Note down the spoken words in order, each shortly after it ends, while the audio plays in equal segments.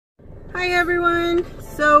Hi everyone!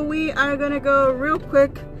 So we are gonna go real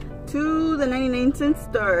quick to the 99-cent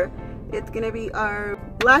store. It's gonna be our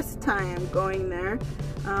last time going there,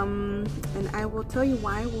 and I will tell you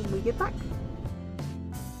why when we get back.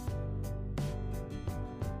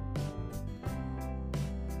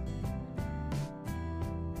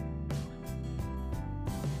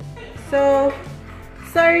 So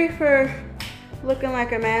sorry for looking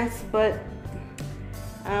like a mess, but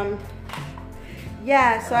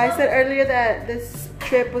yeah, so I said earlier that this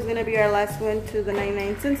trip was gonna be our last one to the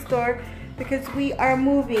 99-cent store because we are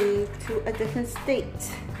moving to a different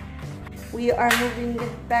state. We are moving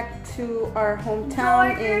back to our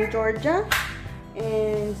hometown in Georgia,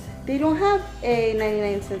 and they don't have a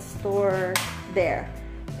 99-cent store there.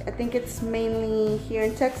 I think it's mainly here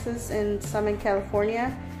in Texas and some in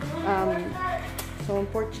California. So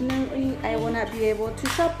unfortunately, I will not be able to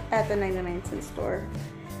shop at the 99-cent store.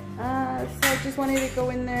 So I just wanted to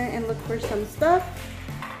go in there and look for some stuff,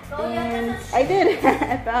 and I did.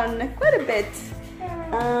 I found quite a bit.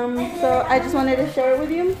 So I just wanted to share it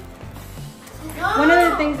with you. One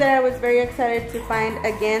of the things that I was very excited to find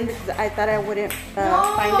again, because I thought I wouldn't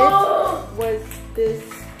find it, was this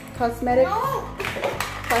cosmetic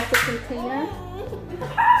plastic container.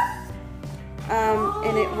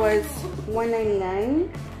 And it was $1.99,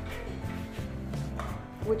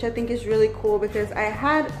 which I think is really cool because I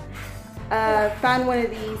had found one of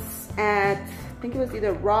these at, I think it was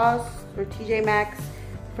either Ross or TJ Maxx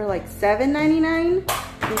for like $7.99,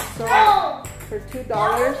 and so for $2 for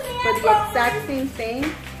the exact same thing.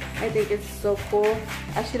 I think it's so cool.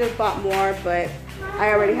 I should have bought more, but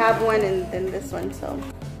I already have one and then this one. So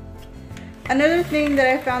another thing that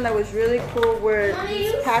I found that was really cool were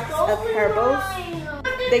these packs of Haribo's.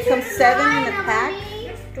 They come 7 in a pack,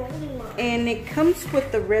 and it comes with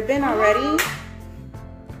the ribbon already,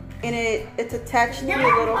 and it's attached to a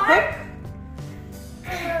little hook.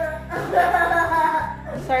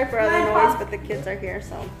 Sorry for all the noise, but the kids are here.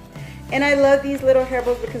 So, and I love these little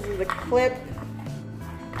Haribo's because of the clip.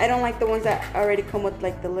 I don't like the ones that already come with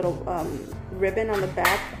like the little ribbon on the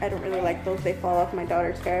back. I don't really like those. They fall off my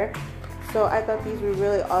daughter's hair. So I thought these were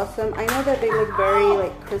really awesome. I know that they look very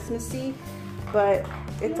like Christmassy, but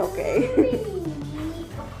it's okay.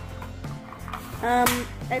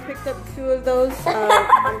 I picked up 2 of those.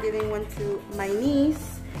 I'm giving one to my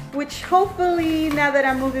niece, which hopefully now that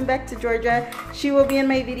I'm moving back to Georgia, she will be in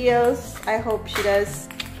my videos. I hope she does.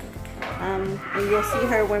 And you'll see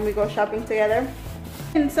her when we go shopping together.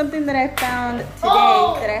 And something that I found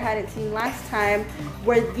today that I hadn't seen last time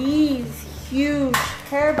were these huge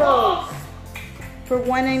Haribo's for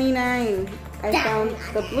 $1.99. I found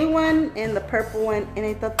the blue one and the purple one, and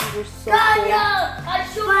I thought these were so cool.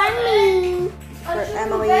 For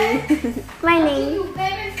Emily. My name.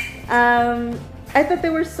 I thought they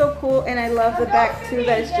were so cool, and I love the back too.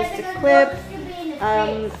 That it's just a clip.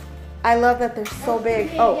 I love that they're so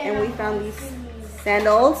big. Oh, and we found these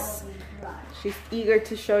sandals. She's eager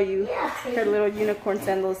to show you her little unicorn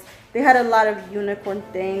sandals. They had a lot of unicorn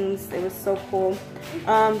things. It was so cool.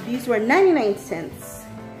 These were 99 cents.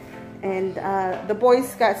 And the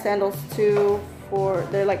boys got sandals too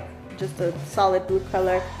they're like just a solid blue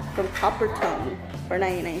color from Copper Tone for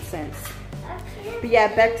 99 cents. But yeah,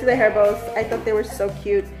 back to the Haribo's. I thought they were so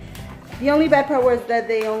cute. The only bad part was that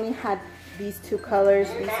they only had these 2 colors,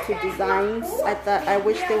 these 2 designs. I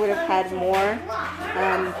wish they would have had more,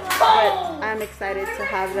 but I'm excited to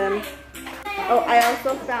have them. Oh, I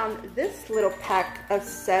also found this little pack of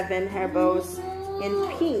 7 Haribo's in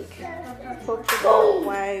pink. Polka dot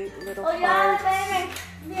white little hearts.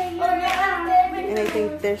 And I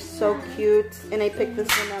think they're so cute. And I picked this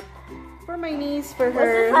one up for my niece, for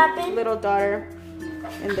her little daughter.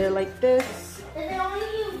 And they're like this.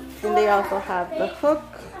 And they also have the hook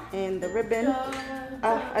and the ribbon.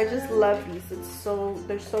 I just love these.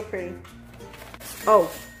 They're so pretty. Oh,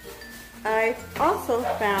 I also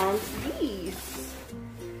found these.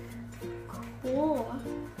 Cool.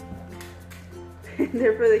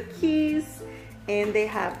 They're for the keys, and they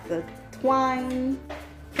have the twine.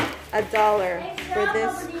 $1 for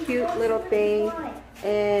this cute little thing,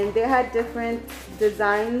 and they had different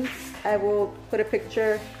designs. I will put a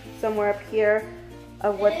picture somewhere up here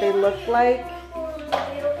of what they look like,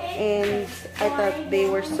 and I thought they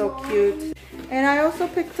were so cute. And I also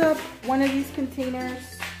picked up one of these containers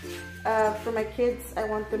for my kids. I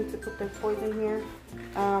want them to put their toys in here.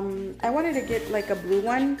 I wanted to get like a blue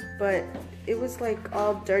one, but it was like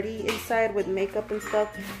all dirty inside with makeup and stuff.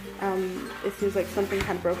 It seems like something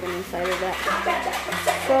had broken inside of that,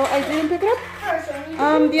 so I didn't pick it up.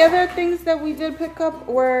 The other things that we did pick up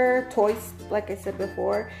were toys. Like I said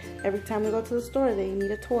before, every time we go to the store, they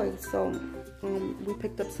need a toy. So we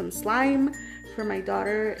picked up some slime for my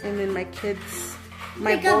daughter, and then my kids,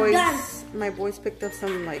 my boys picked up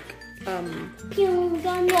some like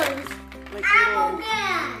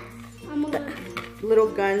little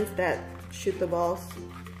guns that shoot the balls.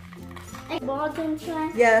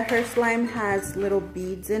 Yeah, her slime has little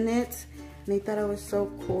beads in it. And they thought it was so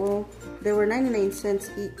cool. They were 99 cents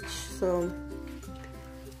each, so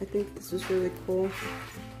I think this was really cool.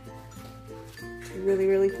 Really,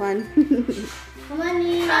 really fun.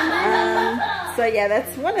 So yeah,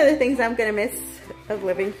 that's one of the things I'm gonna miss of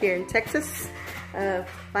living here in Texas.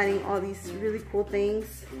 Finding all these really cool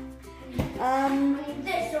things.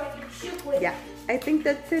 Yeah, I think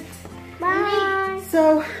that's it. Bye.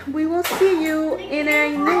 So we will see you in a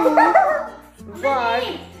new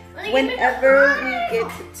vlog whenever we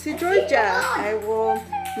get to Georgia. I will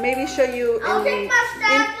maybe show you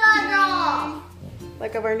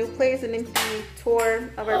like of our new place, an empty tour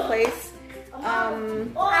of our place.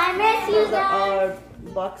 I miss you guys. Our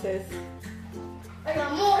boxes. We're going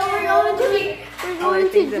to Georgia. We're going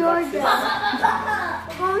to Georgia, so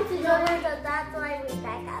that's why we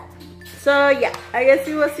back up. So yeah, I guess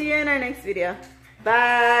we will see you in our next video.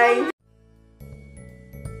 Bye.